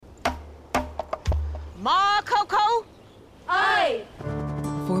Ma Coco? Aye.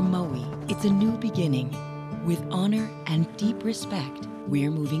 For Maui, it's a new beginning. With honor and deep respect,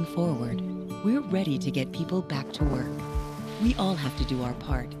 we're moving forward. We're ready to get people back to work. We all have to do our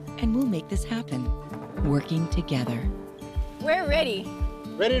part, and we'll make this happen. Working together. We're ready.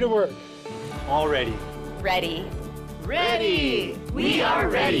 Ready to work. All ready. Ready. Ready. We are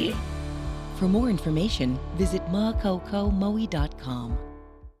ready. For more information, visit makokomaui.com.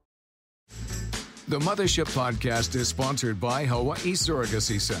 The Mothership Podcast is sponsored by Hawaii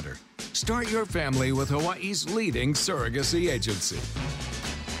Surrogacy Center. Start your family with Hawaii's leading surrogacy agency.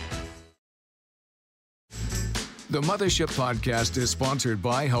 The Mothership Podcast is sponsored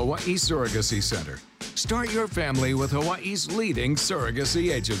by Hawaii Surrogacy Center. Start your family with Hawaii's leading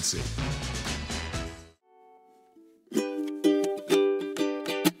surrogacy agency.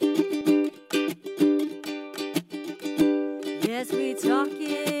 Yes, we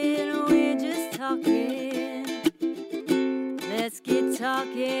talking, we're just talking. Let's get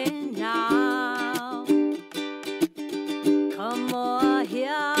talking now. Come on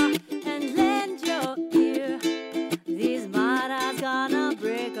here and lend your ear. These matters gonna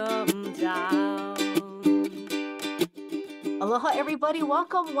break them down. Aloha, everybody.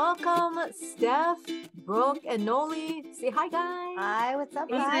 Welcome. Steph, Brooke, and Noli. Say hi, guys. Hi, what's up,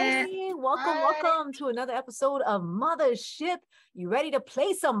 Hi. guys? Welcome to another episode of Mothership. You ready to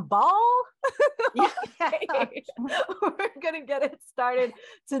play some ball? Okay. We're going to get it started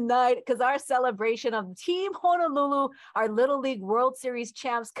tonight because our celebration of Team Honolulu, our Little League World Series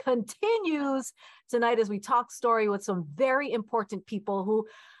champs, continues tonight as we talk story with some very important people who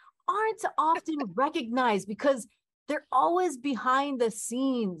aren't often recognized because they're always behind the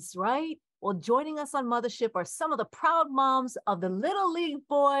scenes, right? Well, joining us on Mothership are some of the proud moms of the Little League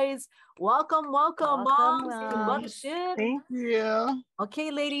boys. Welcome, moms to Mothership. Thank you. Okay,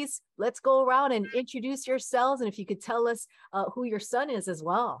 ladies, let's go around and introduce yourselves. And if you could tell us who your son is as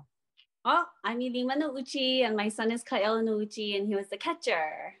well. Oh, I'm Ilima Nouchi, and my son is Kael Nouchi, and he was the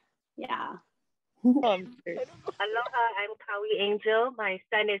catcher. Yeah. Aloha, I'm Kawi Angel. My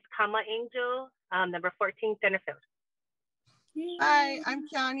son is Kama Angel, number 14, center field. Hi, I'm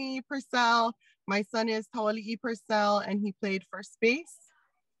Kiani Purcell. My son is Tawali'i Purcell, and he played first base.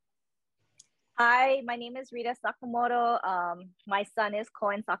 Hi, my name is Rita Sakamoto. My son is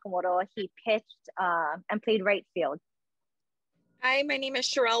Koen Sakamoto. He pitched and played right field. Hi, my name is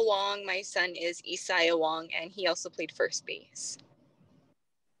Sherelle Wong. My son is Isaiah Wong, and he also played first base.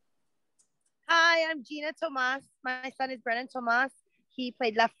 Hi, I'm Gina Tomas. My son is Brennan Tomas. He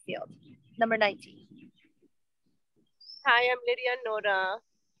played left field, number 19. Hi, I'm Lydia Noda.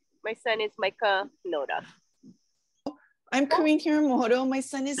 My son is Micah Noda. I'm Corinne Kiramoto. My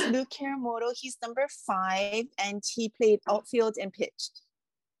son is Luke Kiramoto. He's number 5, and he played outfield and pitched.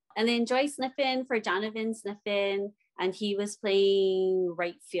 And then Joy Sniffen for Jonathan Sniffen, and he was playing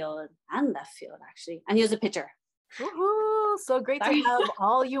right field and left field, actually. And he was a pitcher. Woohoo! So great to have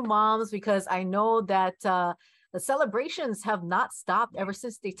all you moms because I know that the celebrations have not stopped ever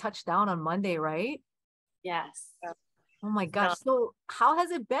since they touched down on Monday, right? Yes. Oh my gosh. So how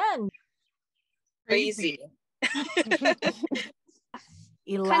has it been? Crazy. Kind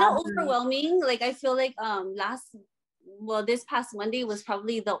of overwhelming. Like I feel like this past Monday was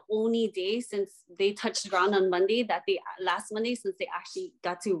probably the only day since they touched ground on Monday last Monday since they actually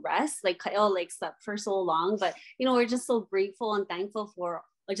got to rest. Like Kyle slept for so long, but we're just so grateful and thankful for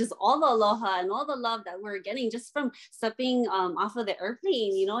just all the aloha and all the love that we're getting just from stepping off of the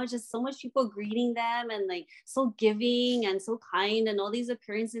airplane. Just so much people greeting them and so giving and so kind and all these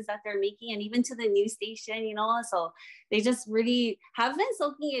appearances that they're making, and even to the news station, so they just really have been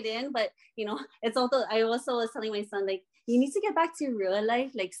soaking it in. But it's also, I also was telling my son, you need to get back to real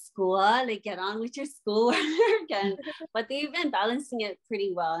life, school, get on with your schoolwork. And but they've been balancing it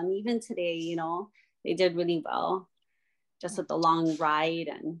pretty well, and even today, they did really well just with the long ride,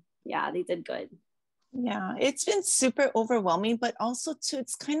 and yeah, they did good. Yeah, it's been super overwhelming, but also too,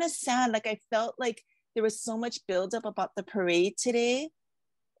 it's kind of sad. I felt like there was so much buildup about the parade today,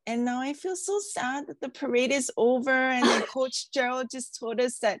 and now I feel so sad that the parade is over. And then Coach Gerald just told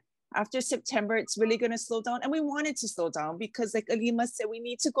us that after September, it's really going to slow down, and we wanted to slow down because, like Alima said, we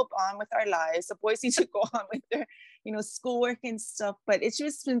need to go on with our lives. The boys need to go on with their schoolwork and stuff. But it's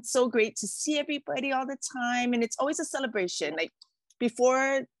just been so great to see everybody all the time. And it's always a celebration. Like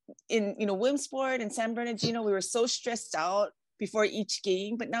before in, Williamsport and San Bernardino, we were so stressed out before each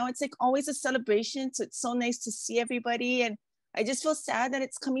game, but now it's always a celebration. So it's so nice to see everybody. And I just feel sad that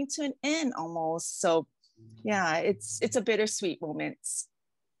it's coming to an end almost. So yeah, it's a bittersweet moment.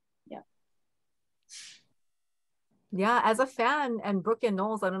 Yeah, as a fan, and Brooke and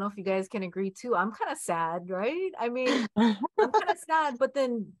Knowles, I don't know if you guys can agree too. I'm kind of sad, right? I mean, I'm kind of sad, but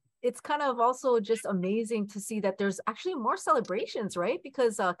then it's kind of also just amazing to see that there's actually more celebrations, right?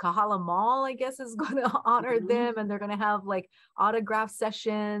 Because Kahala Mall, I guess, is going to honor them, and they're going to have like autograph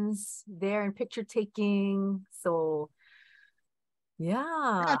sessions there and picture taking. So,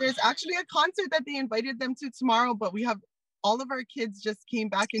 yeah. There's actually a concert that they invited them to tomorrow, but we have all of our kids just came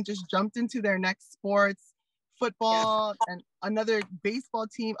back and just jumped into their next sports. Football and another baseball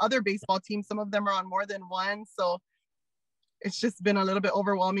team, other baseball teams. Some of them are on more than one. So it's just been a little bit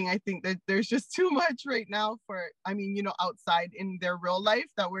overwhelming. I think that there's just too much right now for, I mean, you know, outside in their real life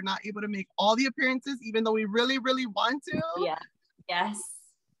that we're not able to make all the appearances, even though we really, really want to. Yeah. Yes.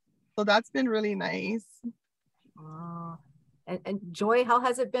 So that's been really nice. And Joy, how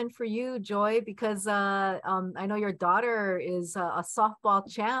has it been for you, Joy? Because I know your daughter is a softball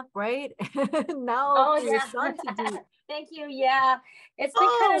champ, right? Now your son to do. Thank you. Yeah, it's been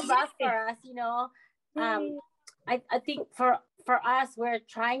kind of rough for us, you know. I think for us, we're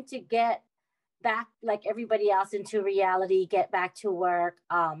trying to get back like everybody else into reality, get back to work,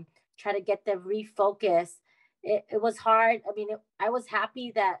 try to get them refocused. It was hard. I mean, I was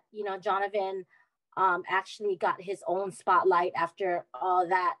happy that, you know, Jonathan actually got his own spotlight after all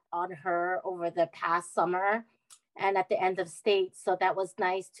that on her over the past summer and at the end of state. So that was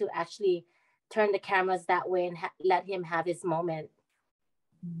nice to actually turn the cameras that way and let him have his moment.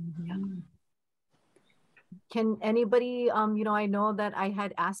 Yeah. Can anybody, you know, I know that I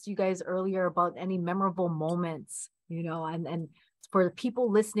had asked you guys earlier about any memorable moments, you know, and for the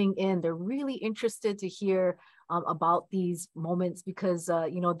people listening in, they're really interested to hear about these moments because,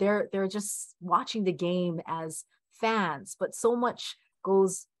 you know, they're just watching the game as fans, but so much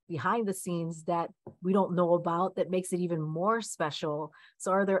goes behind the scenes that we don't know about that makes it even more special.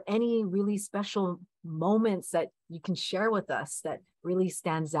 So are there any really special moments that you can share with us that really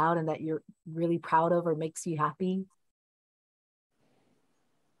stands out and that you're really proud of or makes you happy?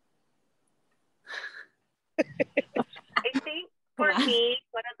 I think for me,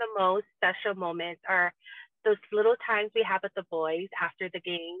 one of the most special moments are those little times we have with the boys after the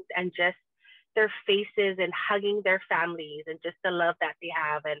games and just their faces and hugging their families and just the love that they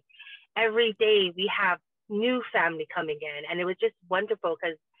have. And every day we have new family coming in. And it was just wonderful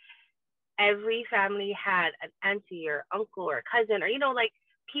because every family had an auntie or uncle or cousin or, you know, like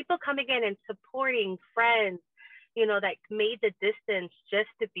people coming in and supporting friends, you know, that made the distance just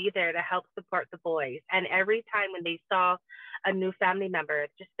to be there to help support the boys. And every time when they saw a new family member,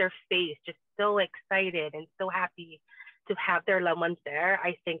 just their face, just so excited and so happy to have their loved ones there,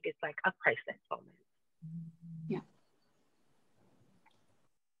 I think it's like a priceless moment. Yeah.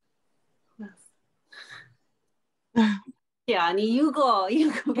 Yeah, you go. I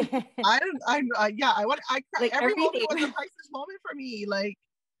cry. Like every moment everything. was a priceless moment for me. Like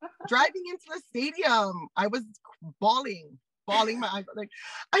driving into the stadium, I was bawling my eyes. Like,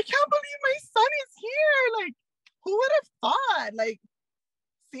 I can't believe my son is here. Like, who would have thought? Like,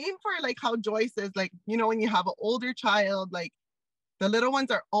 same for like how Joyce is, like, you know, when you have an older child, like the little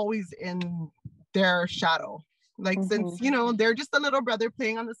ones are always in their shadow. Like, since, you know, they're just a little brother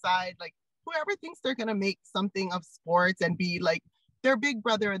playing on the side, like whoever thinks they're gonna make something of sports and be like their big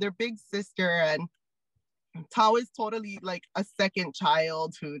brother or their big sister. And Tao is totally like a second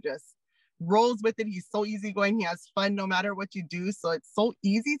child who just rolls with it. He's so easygoing. He has fun no matter what you do. So it's so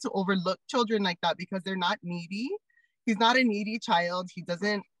easy to overlook children like that because they're not needy. He's not a needy child. He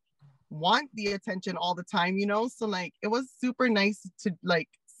doesn't want the attention all the time, you know? So like, it was super nice to like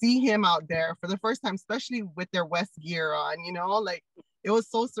see him out there for the first time, especially with their West gear on, you know? Like, it was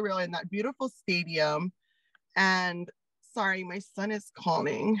so surreal in that beautiful stadium. And sorry, my son is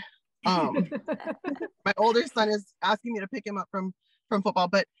calling. My older son is asking me to pick him up from football.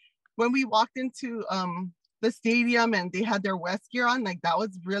 But when we walked into the stadium and they had their West gear on, like that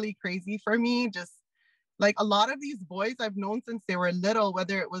was really crazy for me. Just like a lot of these boys I've known since they were little,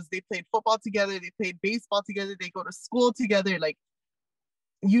 whether it was they played football together, they played baseball together, they go to school together, like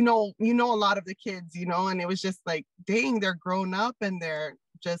you know a lot of the kids, you know, and it was just like, dang, they're grown up and they're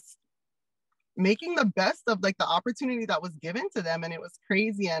just making the best of like the opportunity that was given to them. And it was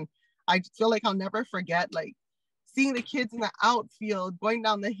crazy. And I just feel like I'll never forget like seeing the kids in the outfield going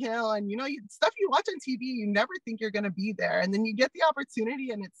down the hill, and you know, stuff you watch on TV, you never think you're going to be there, and then you get the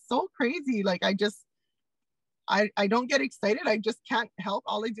opportunity and it's so crazy. Like I don't get excited. I just can't help.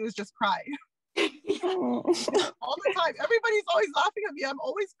 All I do is just cry. All the time. Everybody's always laughing at me. I'm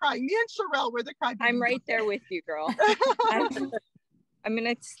always crying. Me and Sherelle were the cry babies. I'm right there with you, girl. I'm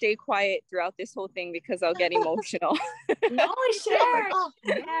gonna stay quiet throughout this whole thing because I'll get emotional. No, sure.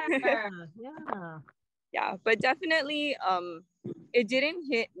 Yeah. Yeah, but definitely it didn't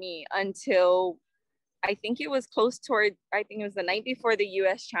hit me until I think it was I think it was the night before the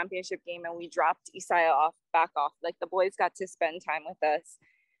US championship game, and we dropped Isaiah back off. Like the boys got to spend time with us,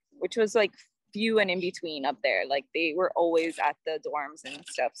 which was like few and in between up there. Like they were always at the dorms and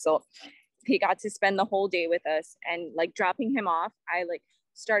stuff. So he got to spend the whole day with us, and like dropping him off, I like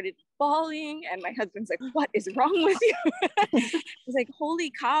started bawling, and my husband's like, "What is wrong with you?" He's like,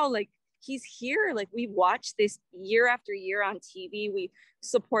 "Holy cow, like he's here. Like we watched this year after year on TV. We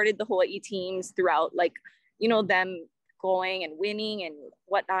supported the Hawaii teams throughout, like, you know, them going and winning and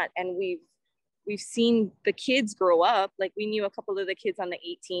whatnot. And we've seen the kids grow up. Like we knew a couple of the kids on the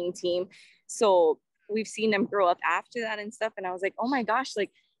 18 team. So we've seen them grow up after that and stuff. And I was like, oh my gosh,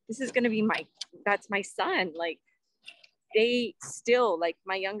 like this is going to be that's my son. Like they still, like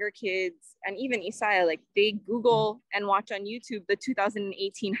my younger kids and even Isaiah, like they Google and watch on YouTube the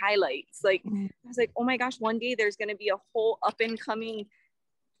 2018 highlights. Like I was like, oh my gosh, one day there's going to be a whole up and coming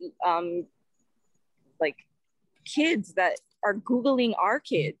like kids that are Googling our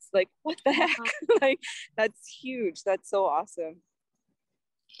kids. Like what the heck? Like that's huge. That's so awesome.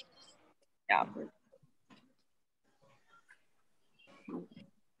 Yeah.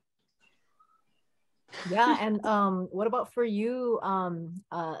 Yeah, and what about for you,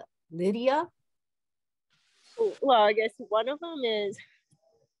 Lydia? Well, I guess one of them is,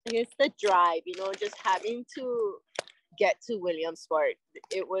 I guess, the drive, you know, just having to get to Williamsport.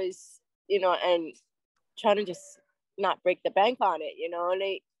 It was, you know, and trying to just not break the bank on it, you know,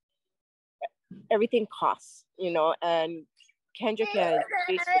 like everything costs, you know, and Kendrick and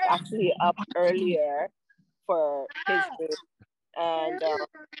Chase was actually up earlier for his group, and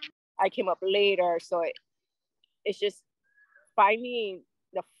I came up later, so it's just finding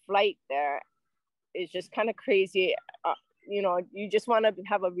the flight there is just kind of crazy. You know, you just want to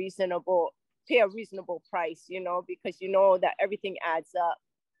pay a reasonable price, you know, because you know that everything adds up,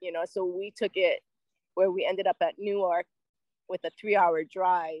 you know. So we took it where we ended up at Newark with a 3-hour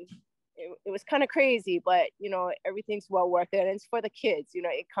drive. It was kind of crazy, but you know, everything's well worth it, and it's for the kids. You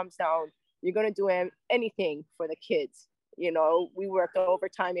know, it comes down, you're gonna do anything for the kids. You know, we worked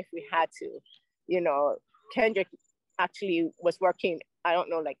overtime if we had to. You know, Kendrick actually was working, I don't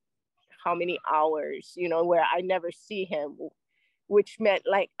know, like how many hours, you know, where I never see him, which meant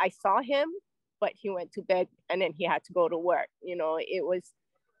like I saw him, but he went to bed and then he had to go to work. You know, it was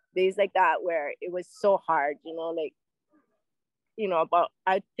days like that where it was so hard, you know, like, you know,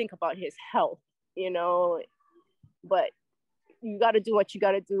 I think about his health, you know, but you got to do what you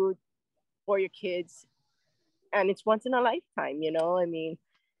got to do for your kids. And it's once in a lifetime, you know. I mean,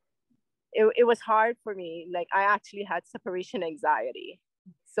 it was hard for me. Like I actually had separation anxiety.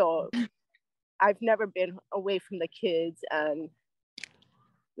 So I've never been away from the kids. And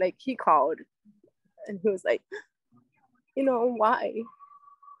like he called and he was like, you know,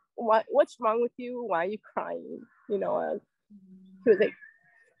 what's wrong with you? Why are you crying? You know, and he was like,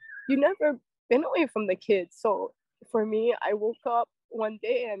 you never been away from the kids. So for me, I woke up one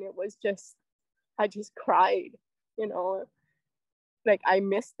day and it was just, I just cried, you know, like I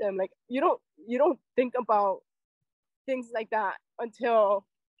missed them. Like you don't think about things like that until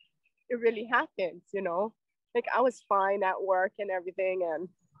it really happens, you know. Like I was fine at work and everything, and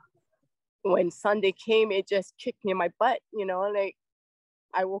when Sunday came, it just kicked me in my butt, you know. Like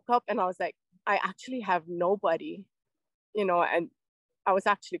I woke up and I was like, I actually have nobody, you know. And I was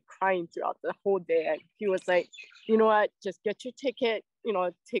actually crying throughout the whole day. And he was like, you know what, just get your ticket, you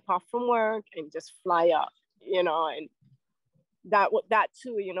know, take off from work and just fly up, you know. And that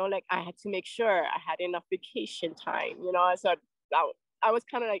too, you know, like I had to make sure I had enough vacation time, you know. So I was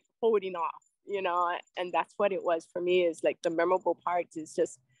kind of like holding off, you know. And that's what it was for me, is like the memorable parts is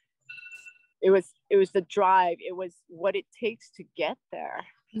just, it was the drive. It was what it takes to get there,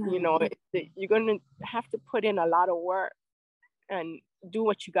 you know. You're going to have to put in a lot of work and do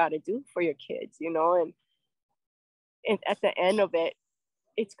what you got to do for your kids, you know. And at the end of it,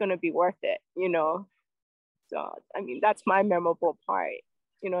 it's going to be worth it, you know. So, I mean, that's my memorable part,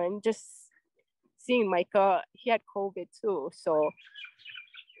 you know. And just seeing Micah, he had COVID too. So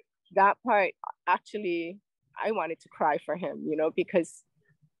that part, actually, I wanted to cry for him, you know, because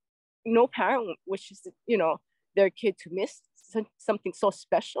no parent wishes, you know, their kid to miss something so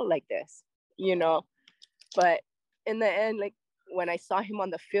special like this, you know. But in the end, like when I saw him on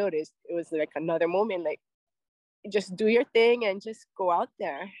the field, it was like another moment, like just do your thing and just go out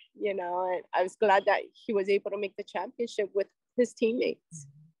there, you know. And I was glad that he was able to make the championship with his teammates.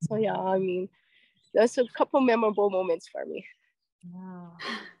 So yeah, I mean, there's a couple memorable moments for me. Wow.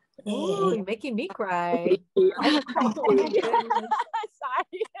 Ooh, you're making me cry. Sorry.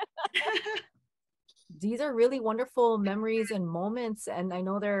 these are really wonderful memories and moments, and I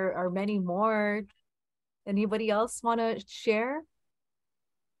know there are many more. Anybody else want to share?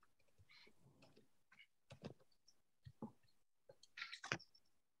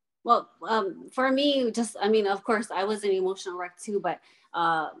 Well, for me, just, I mean, of course, I was an emotional wreck too, but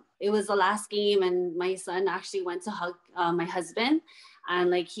it was the last game, and my son actually went to hug my husband, and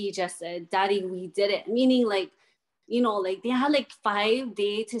like he just said, "Daddy, we did it." Meaning, like, you know, like they had like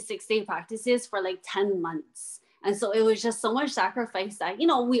 5-day to 6-day practices for like 10 months. And so it was just so much sacrifice that, you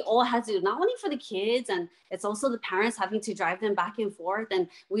know, we all had to do, not only for the kids, and it's also the parents having to drive them back and forth. And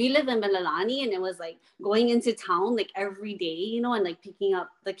we live in Mililani, and it was like going into town like every day, you know, and like picking up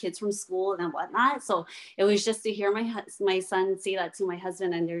the kids from school and whatnot. So it was just to hear my son say that to my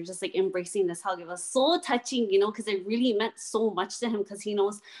husband, and they're just like embracing this hug. It was so touching, you know, because it really meant so much to him, because he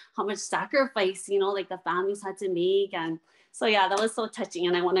knows how much sacrifice, you know, like the families had to make. And so, yeah, that was so touching,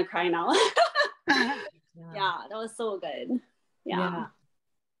 and I want to cry now. Yeah, that was so good. Yeah.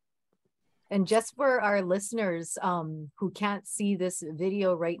 And just for our listeners who can't see this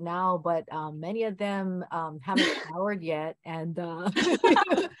video right now, but many of them haven't showered yet, and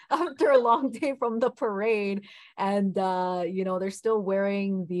after a long day from the parade, and you know, they're still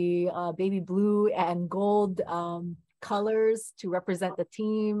wearing the baby blue and gold colors to represent the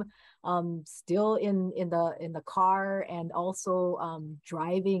team, still in the car, and also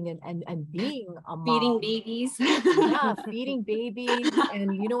driving and being a mom. Feeding babies. Yeah, feeding babies.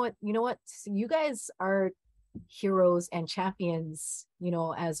 And you know what, you guys are heroes and champions, you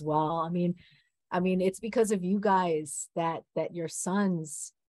know, as well. I mean it's because of you guys that your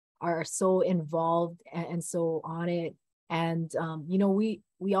sons are so involved and so on it. And you know,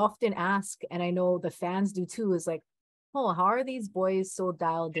 we often ask, and I know the fans do too, is like, oh, how are these boys so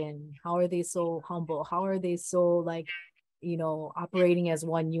dialed in? How are they so humble? How are they so, like, you know, operating as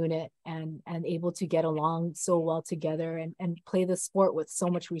one unit and able to get along so well together and play the sport with so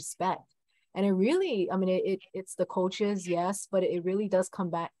much respect? And it really, I mean, it's the coaches, yes, but it really does come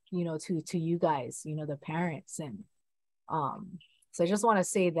back, you know, to you guys, you know, the parents. And so I just want to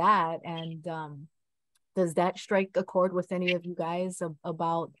say that. And does that strike a chord with any of you guys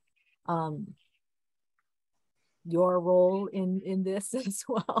about your role in this as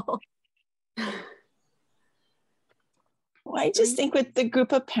well? Well, I just think with the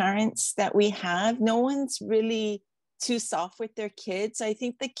group of parents that we have, no one's really too soft with their kids. I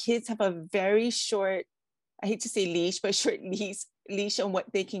think the kids have a very short, I hate to say leash, but short leash on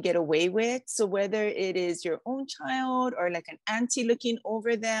what they can get away with. So whether it is your own child or like an auntie looking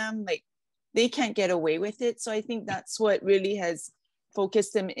over them, like they can't get away with it. So I think that's what really has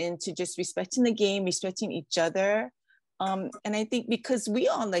focused them into just respecting the game, respecting each other. And I think because we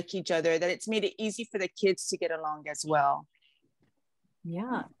all like each other, that it's made it easy for the kids to get along as well.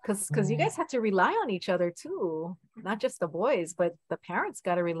 Yeah, because you guys have to rely on each other too, not just the boys, but the parents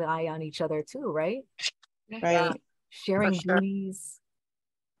got to rely on each other too, right? Right. Sharing duties.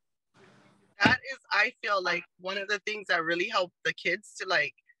 That is, I feel like one of the things that really helped the kids to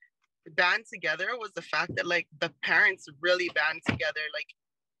like band together was the fact that like the parents really band together.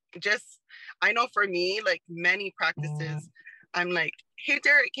 Like, just, I know for me, like many practices, I'm like, hey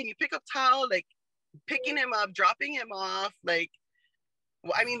Derek, can you pick up towel? Like picking him up, dropping him off, like,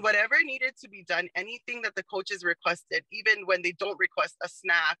 I mean, whatever needed to be done, anything that the coaches requested, even when they don't request a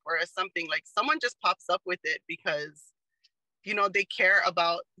snack or a something, like someone just pops up with it because, you know, they care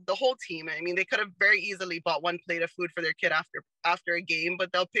about the whole team. I mean, they could have very easily bought one plate of food for their kid after a game,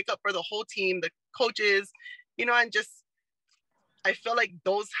 but they'll pick up for the whole team, the coaches, you know, and just, I feel like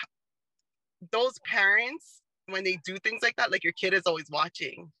those parents, when they do things like that, like your kid is always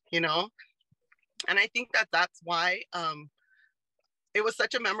watching, you know? And I think that that's why it was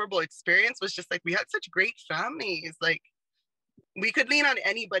such a memorable experience, was just like, we had such great families. Like we could lean on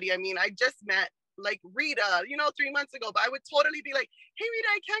anybody. I mean, I just met like Rita, you know, 3 months ago, but I would totally be like, hey Rita,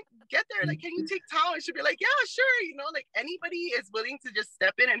 I can't get there. Like, can you take towel? And she'd be like, yeah, sure. You know, like anybody is willing to just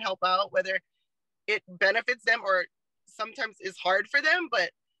step in and help out, whether it benefits them or sometimes is hard for them,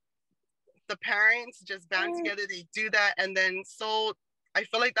 but the parents just band together, they do that. And then, so I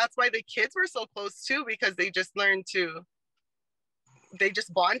feel like that's why the kids were so close too, because they just learned to, they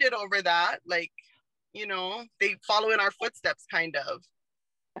just bonded over that. Like, you know, they follow in our footsteps kind of.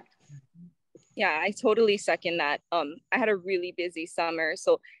 Yeah, I totally second that. I had a really busy summer.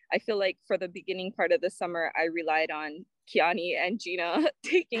 So I feel like for the beginning part of the summer, I relied on Kiani and Gina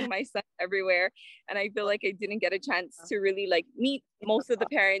taking my son everywhere. And I feel like I didn't get a chance to really like meet most of the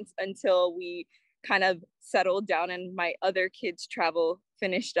parents until we kind of settled down and my other kids' travel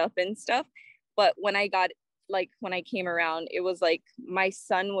finished up and stuff. But when I got like when I came around, it was like my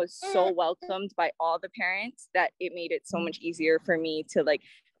son was so welcomed by all the parents that it made it so much easier for me to like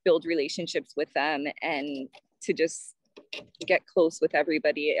build relationships with them and to just get close with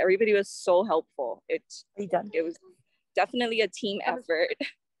everybody. Everybody was so helpful. It was definitely a team effort.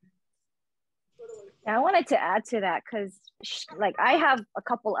 I wanted to add to that because like I have a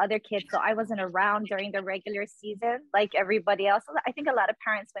couple other kids, so I wasn't around during the regular season like everybody else. I think a lot of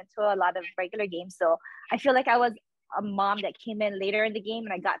parents went to a lot of regular games, so I feel like I was a mom that came in later in the game,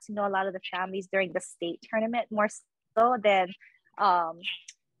 and I got to know a lot of the families during the state tournament more so than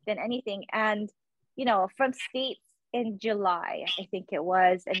anything. And you know, from states in July, I think it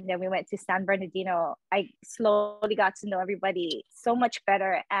was, and then we went to San Bernardino. I slowly got to know everybody so much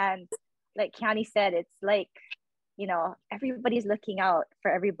better, and like Keani said, it's like, you know, everybody's looking out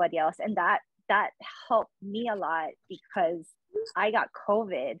for everybody else. And that helped me a lot because I got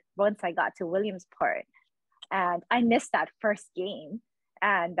COVID once I got to Williamsport, and I missed that first game.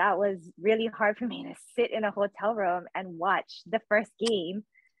 And that was really hard for me to sit in a hotel room and watch the first game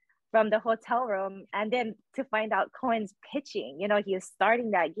from the hotel room. And then to find out Cohen's pitching, you know, he was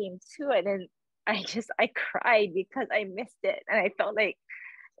starting that game too. And then I cried because I missed it. And I felt like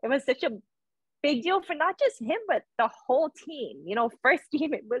it was such a big deal for not just him, but the whole team, you know, first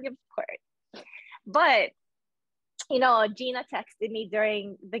game at Williamsport. But, you know, Gina texted me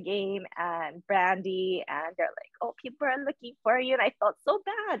during the game and Brandy, and they're like, oh, people are looking for you. And I felt so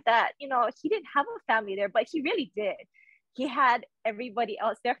bad that, you know, he didn't have a family there, but he really did. He had everybody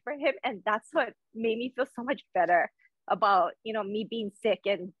else there for him. And that's what made me feel so much better about, you know, me being sick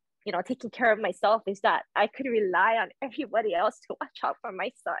and, you know, taking care of myself, is that I could rely on everybody else to watch out for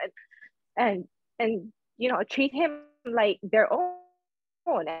my son and you know, treat him like their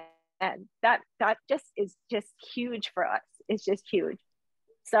own. And that just is just huge for us. It's just huge.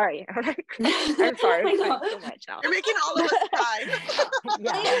 Sorry. I'm sorry. I'm crying so much now. You're making all of us cry.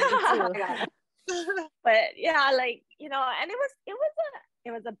 Yeah. But yeah, like, you know, and it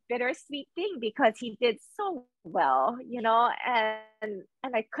was a bittersweet thing because he did so well, you know, and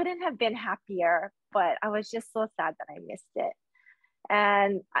I couldn't have been happier, but I was just so sad that I missed it.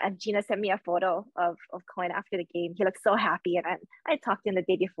 And Gina sent me a photo of Cohen after the game. He looked so happy. And I talked to him the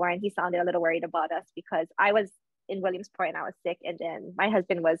day before, and he sounded a little worried about us because I was in Williamsport and I was sick. And then my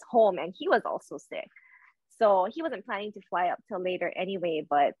husband was home and he was also sick. So he wasn't planning to fly up till later anyway,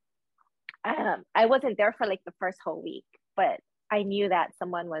 but I wasn't there for like the first whole week. But I knew that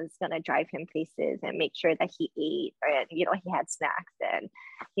someone was going to drive him places and make sure that he ate, and, you know, he had snacks, and,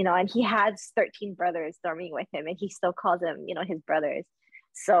 you know, and he has 13 brothers dorming with him, and he still calls them, you know, his brothers.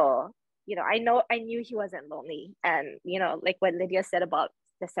 So, you know, I knew he wasn't lonely. And, you know, like what Lydia said about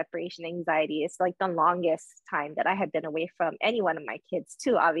the separation anxiety, it's like the longest time that I had been away from any one of my kids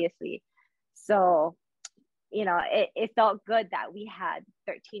too, obviously. So, you know, it felt good that we had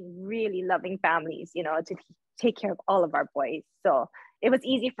 13 really loving families, you know, to take care of all of our boys. So it was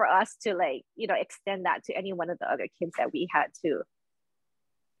easy for us to, like, you know, extend that to any one of the other kids that we had too.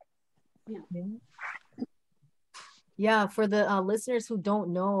 Yeah, for the listeners who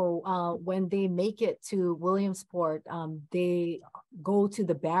don't know, when they make it to Williamsport, they go to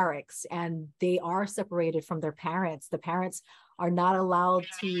the barracks and they are separated from their parents. The parents are not allowed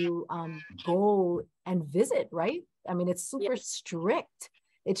to go and visit, right? I mean, it's super strict.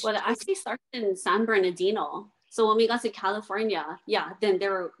 It actually started in San Bernardino. So when we got to California, then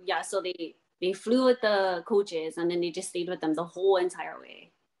so they flew with the coaches and then they just stayed with them the whole entire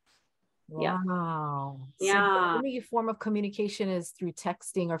way. Wow. Yeah. So the only form of communication is through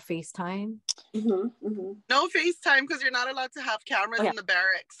texting or FaceTime? No FaceTime because you're not allowed to have cameras in the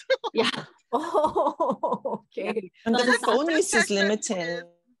barracks. Oh, okay. And the phone use is limited.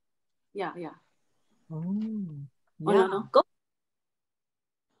 Go.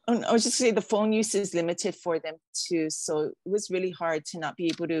 I was just saying the phone use is limited for them too. So it was really hard to not be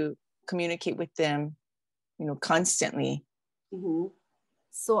able to communicate with them, you know, constantly.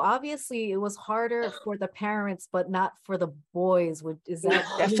 So obviously it was harder for the parents, but not for the boys. Is that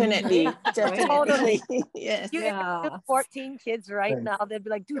definitely? Totally. Yes. You have 14 kids right now. They'd be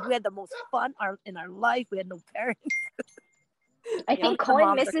like, dude, we had the most fun in our life. We had no parents. I think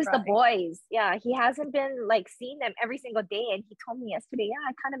Cohen misses the boys. Yeah, he hasn't been like seeing them every single day. And he told me yesterday,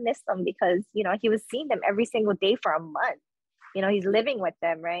 I kind of miss them because, you know, he was seeing them every single day for a month. You know, he's living with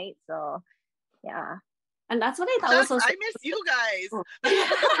them, right? So, yeah. And that's what I thought was so. I miss you guys. I feel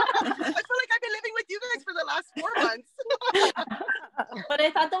like I've been living with you guys for the last 4 months. But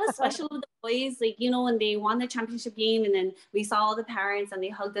I thought that was special with the boys, like, you know, when they won the championship game and then we saw all the parents and they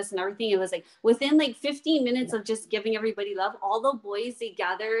hugged us and everything. It was like within like 15 minutes of just giving everybody love, all the boys, they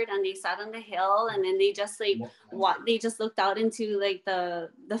gathered and they sat on the hill and then they just like they just looked out into like the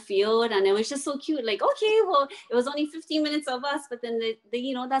field, and it was just so cute. Like, okay, well, it was only 15 minutes of us, but then they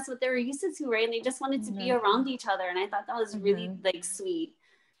you know, that's what they were used to, right? And they just wanted to be around each other, and I thought that was really like sweet.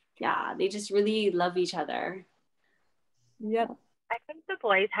 Yeah, they just really love each other. Yep. I think the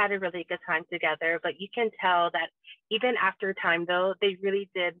boys had a really good time together, but you can tell that even after time, though, they really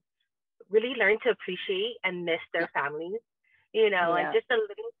did learn to appreciate and miss their families, you know, and just the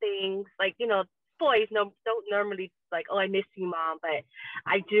little things, like, you know, boys don't normally like, oh, I miss you, Mom, but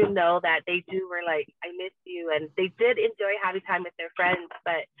I do know that they were like, I miss you, and they did enjoy having time with their friends,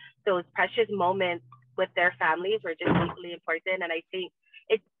 but those precious moments with their families were just equally important. And I think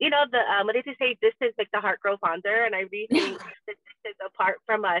it's, you know, the what did you say? Distance makes the heart grow fonder. And I really think the distance apart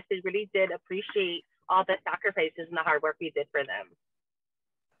from us, they really did appreciate all the sacrifices and the hard work we did for them.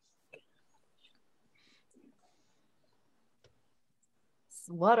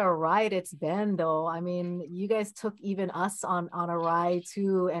 What a ride it's been, though. I mean, you guys took even us on a ride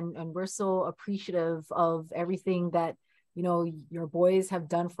too, and we're so appreciative of everything that, you know, your boys have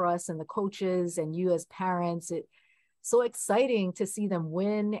done for us and the coaches and you as parents. It's so exciting to see them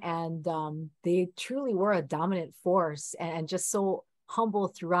win, and they truly were a dominant force and just so humble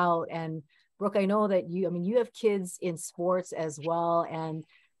throughout. And Brooke, I know that you have kids in sports as well, and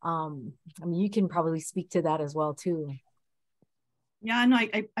I mean, you can probably speak to that as well too. Yeah, no,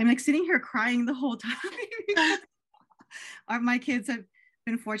 I'm like sitting here crying the whole time. My kids have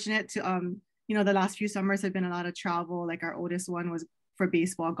been fortunate to, you know, the last few summers have been a lot of travel. Like our oldest one was for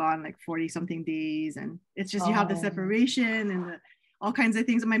baseball gone like 40 something days. And it's just, you have the separation and all kinds of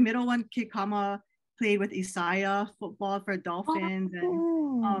things. And my middle one, Kikama, played with Isaiah football for Dolphins.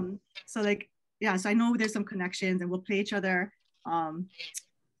 And so like, yeah, so I know there's some connections and we'll play each other.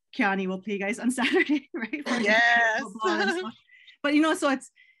 Kiani will play you guys on Saturday, right? Yes. But you know, so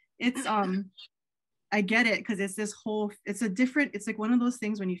it's I get it, because it's this whole, it's like one of those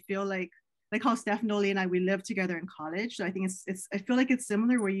things when you feel like how Steph, Noli, and we lived together in college. So I think I feel like it's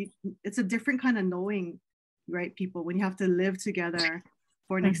similar where it's a different kind of knowing, right? People, when you have to live together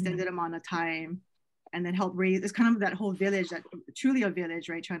for an extended amount of time and then help raise, it's kind of that whole village, that truly a village,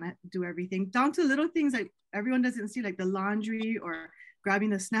 right? Trying to do everything down to little things that everyone doesn't see, like the laundry or grabbing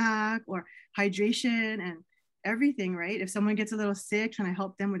the snack or hydration and everything, right? If someone gets a little sick, trying to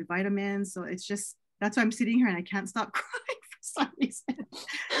help them with vitamins. So it's just, that's why I'm sitting here and I can't stop crying for some reason.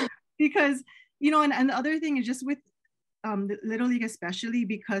 Because, you know, and the other thing is just with Little League, especially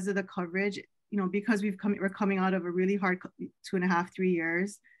because of the coverage, you know, because we're coming out of a really hard 2.5-3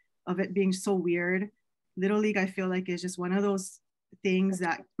 years of it being so weird. Little League, I feel like, is just one of those things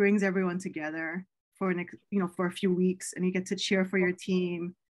that brings everyone together for for a few weeks, and you get to cheer for your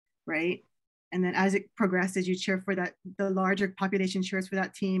team, right? And then as it progresses, you cheer for that, the larger population cheers for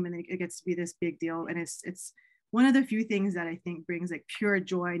that team, and it gets to be this big deal. And it's one of the few things that I think brings like pure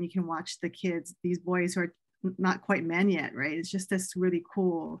joy. And you can watch the kids, these boys who are not quite men yet, right? It's just this really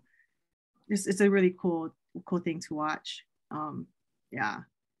cool, it's a really cool thing to watch. Yeah.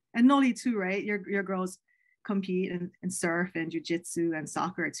 And Noli too, right? Your girls compete and surf and jiu-jitsu and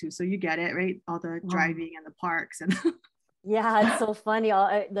soccer too. So you get it, right? All the driving and the parks and Yeah, it's so funny.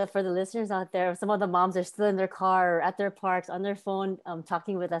 For the listeners out there, some of the moms are still in their car or at their parks on their phone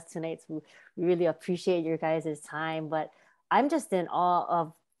talking with us tonight. So we really appreciate your guys' time. But I'm just in awe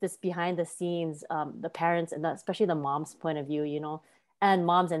of this behind the scenes, the parents and especially the mom's point of view, you know, and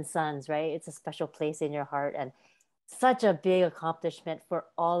moms and sons, right? It's a special place in your heart and such a big accomplishment for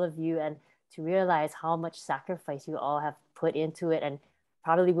all of you, and to realize how much sacrifice you all have put into it and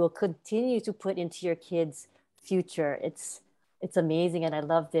probably will continue to put into your kids' future. It's amazing, and I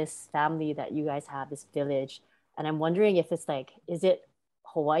love this family that you guys have, this village. And I'm wondering if it's like, is it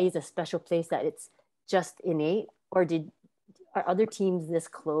Hawaii is a special place that it's just innate, or are other teams this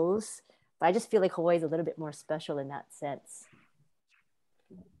close? But I just feel like Hawaii is a little bit more special in that sense.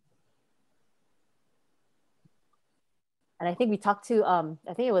 And I think we talked to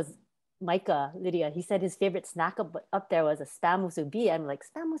I think it was Micah, Lydia, he said his favorite snack up there was a spam musubi. I'm like,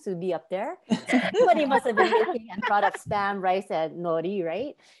 spam musubi up there? Somebody must have been making and brought up spam, rice, and nori,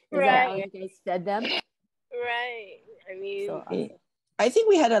 right? Is that how you guys fed them? Right. I mean, So awesome. I think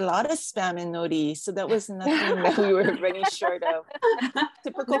we had a lot of spam and nori, so that was nothing that we were running short of.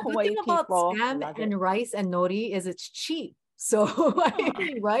 Typical The Hawaii thing about people. spam and rice and nori is it's cheap. So, I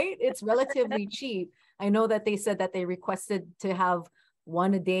mean, right? It's relatively cheap. I know that they said that they requested to have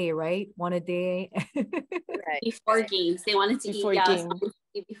one a day, right? One a day. Before games. They wanted to Before eat game.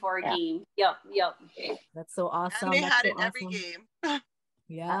 before a game. Yep. That's so awesome. And they That's had so it in every awesome. game.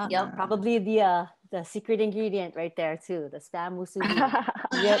 Yeah. Yep. Probably the secret ingredient right there too. The spam musubi.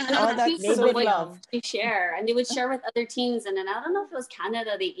 Yep. Oh, that's Made so with good. love. They share, and they would share with other teams. And then I don't know if it was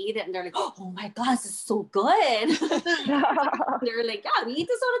Canada, they eat it and they're like, oh my God, this is so good. They're like, yeah, we eat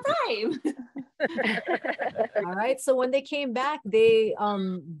this all the time. All right. So when they came back, they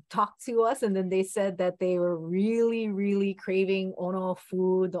talked to us, and then they said that they were really, really craving Ono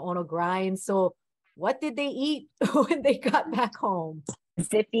food, the Ono grind. So what did they eat when they got back home?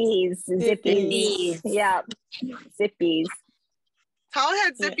 Zippies. Yeah, Zippies. Tal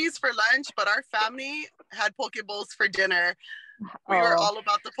had Zippies for lunch, but our family had Poke Bowls for dinner. We were all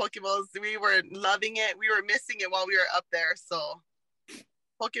about the Poke Bowls. We were loving it. We were missing it while we were up there. So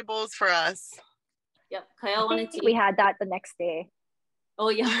Poke Bowls for us. Yep. Kyle wanted to. We had that the next day. Oh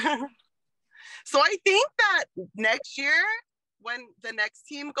yeah. So I think that next year, when the next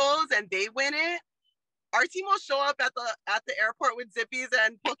team goes and they win it, our team will show up at the airport with Zippies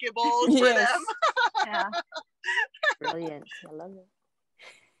and Poke Bowls for them. Yeah. Brilliant. I love it.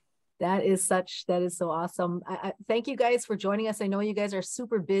 That is so awesome. I thank you guys for joining us. I know you guys are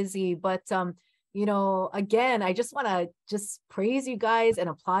super busy, but you know, again, I just want to just praise you guys and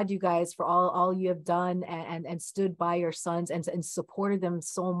applaud you guys for all you have done and stood by your sons and supported them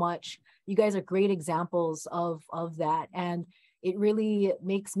so much. You guys are great examples of that. And it really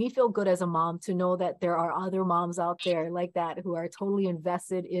makes me feel good as a mom to know that there are other moms out there like that who are totally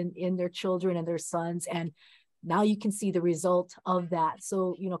invested in their children and their sons. And now you can see the result of that.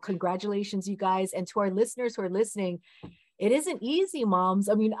 So, you know, congratulations, you guys. And to our listeners who are listening, it isn't easy, moms.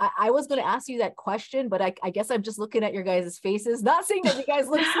 I mean, I was going to ask you that question, but I guess I'm just looking at your guys' faces, not saying that you guys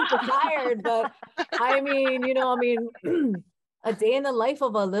look super tired, but I mean, you know, a day in the life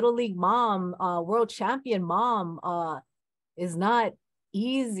of a Little League mom, world champion mom, is not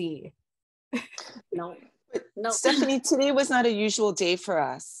easy. No. Stephanie, today was not a usual day for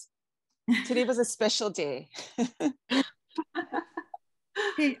us. Today was a special day.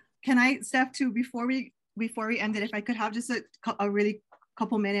 Hey, can I, Steph, too, before we end it, if I could have just a really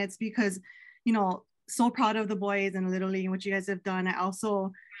couple minutes, because, you know, so proud of the boys and Little League and what you guys have done. I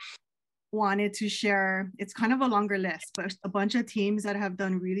also wanted to share, it's kind of a longer list, but a bunch of teams that have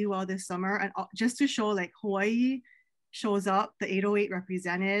done really well this summer, and just to show like Hawaii shows up, the 808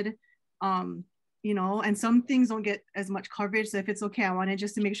 represented, you know, and some things don't get as much coverage. So if it's okay, I wanted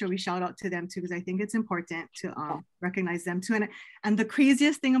just to make sure we shout out to them too, because I think it's important to recognize them too. And the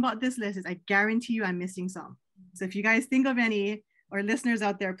craziest thing about this list is I guarantee you I'm missing some. So if you guys think of any, or listeners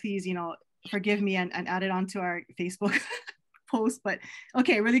out there, please, you know, forgive me and add it onto our Facebook post. But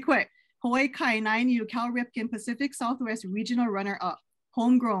okay, really quick. Hawaii Kai 9U Cal Ripken Pacific Southwest Regional Runner-Up.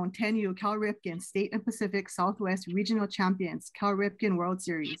 Homegrown 10U Cal Ripken State and Pacific Southwest Regional Champions Cal Ripken World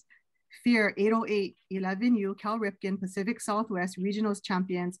Series. Fear 808 11U Cal Ripken Pacific Southwest Regionals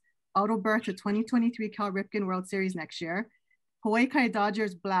Champions, out of berth to 2023 Cal Ripken World Series next year. Hawaii Kai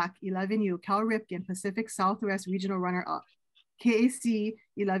Dodgers Black 11U Cal Ripken Pacific Southwest Regional Runner-Up. KAC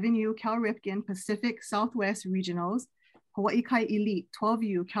 11U Cal Ripken Pacific Southwest Regionals. Hawaii Kai Elite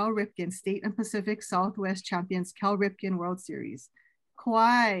 12U Cal Ripken State and Pacific Southwest Champions Cal Ripken World Series.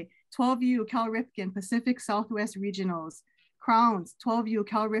 Kauai 12U Cal Ripken Pacific Southwest Regionals. Crowns 12U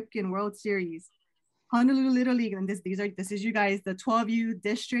Cal Ripken World Series. Honolulu Little League, and this is you guys, the 12U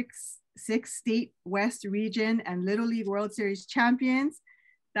District 6 State West Region and Little League World Series champions.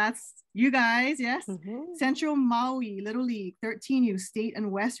 That's you guys, yes. Central Maui Little League 13U State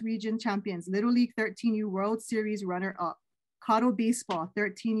and West Region champions, Little League 13U World Series runner-up. Cotto Baseball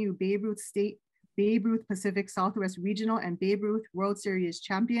 13U Babe Ruth State, Babe Ruth Pacific Southwest Regional and Babe Ruth World Series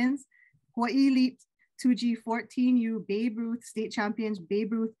champions. Hawaii Elite 2G 14U Babe Ruth State champions,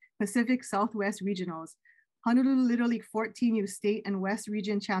 Babe Ruth Pacific Southwest Regionals. Honolulu Little League 14U State and West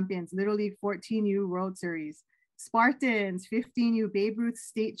Region champions, Little League 14U World Series. Spartans 15U Babe Ruth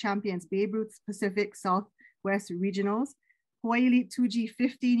State champions, Babe Ruth Pacific Southwest Regionals. Hawaii Elite 2G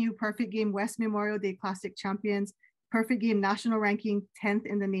 15U Perfect Game West Memorial Day Classic champions, Perfect Game national ranking 10th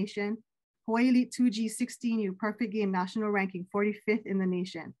in the nation. Hawaii Elite 2G 16U Perfect Game national ranking 45th in the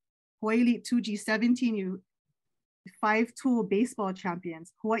nation. Hawaii Elite 2G 17U 5-tool baseball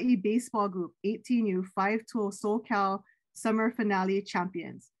champions. Hawaii Baseball Group 18U 5-tool SoCal Summer Finale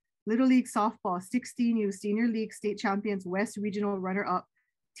champions. Little League Softball 16U Senior League State Champions West Regional Runner-Up.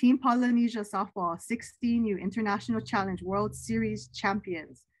 Team Polynesia Softball 16U International Challenge World Series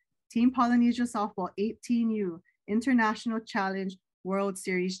champions. Team Polynesia Softball 18U International Challenge World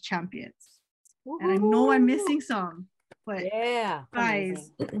Series champions. And I know I'm missing some, but yeah,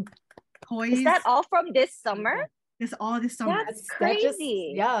 guys, Is that all from this summer? It's all this summer. That's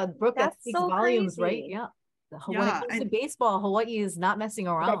crazy. Brooke, that That's speaks so volumes, right? crazy. Yeah. When it comes to baseball, Hawaii is not messing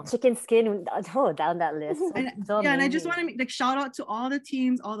around. That chicken skin, down that list. And I just want to shout out to all the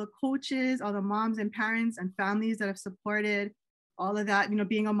teams, all the coaches, all the moms and parents and families that have supported all of that. You know,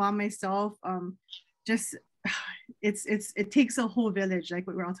 being a mom myself, just it takes a whole village, like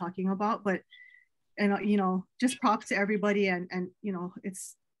what we're all talking about. But and you know, just props to everybody, and you know,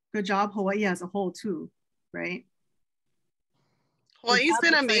 it's good job Hawaii as a whole too, right? Hawaii's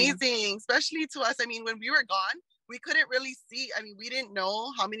been amazing, especially to us. I mean, when we were gone, we couldn't really see. I mean, we didn't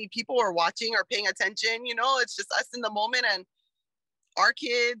know how many people were watching or paying attention. You know, it's just us in the moment and our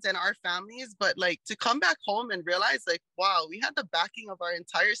kids and our families. But like to come back home and realize like, wow, we had the backing of our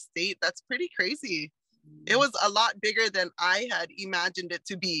entire state. That's pretty crazy. It was a lot bigger than I had imagined it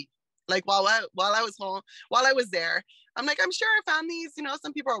to be. Like while I was home, while I was there, I'm like, I'm sure our families, you know,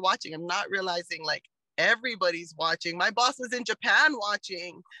 some people are watching. I'm not realizing like everybody's watching. My boss was in Japan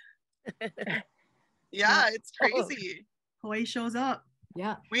watching. Yeah, it's crazy. Hawaii shows up.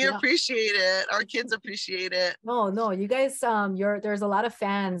 Yeah, we appreciate it. Our kids appreciate it. No, you guys, there's a lot of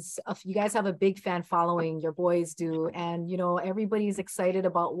fans. You guys have a big fan following. Your boys do, and you know everybody's excited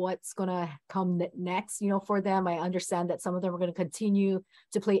about what's gonna come next. You know, for them, I understand that some of them are gonna continue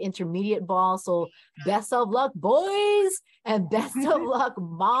to play intermediate ball. So best of luck, boys, and best of luck,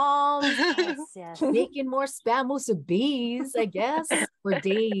 moms. Yes. Making more spam bees, I guess, for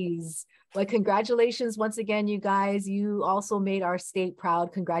days. But congratulations once again, you guys. You also made our state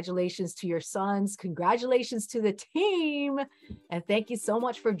proud. Congratulations to your sons. Congratulations to the team. And thank you so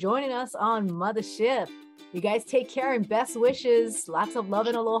much for joining us on Mothership. You guys take care and best wishes. Lots of love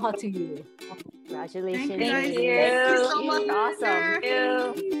and aloha to you. Congratulations. Thank you. Thank you so much. Awesome. Thank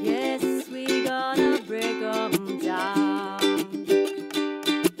you. Yes, we gonna break 'em down.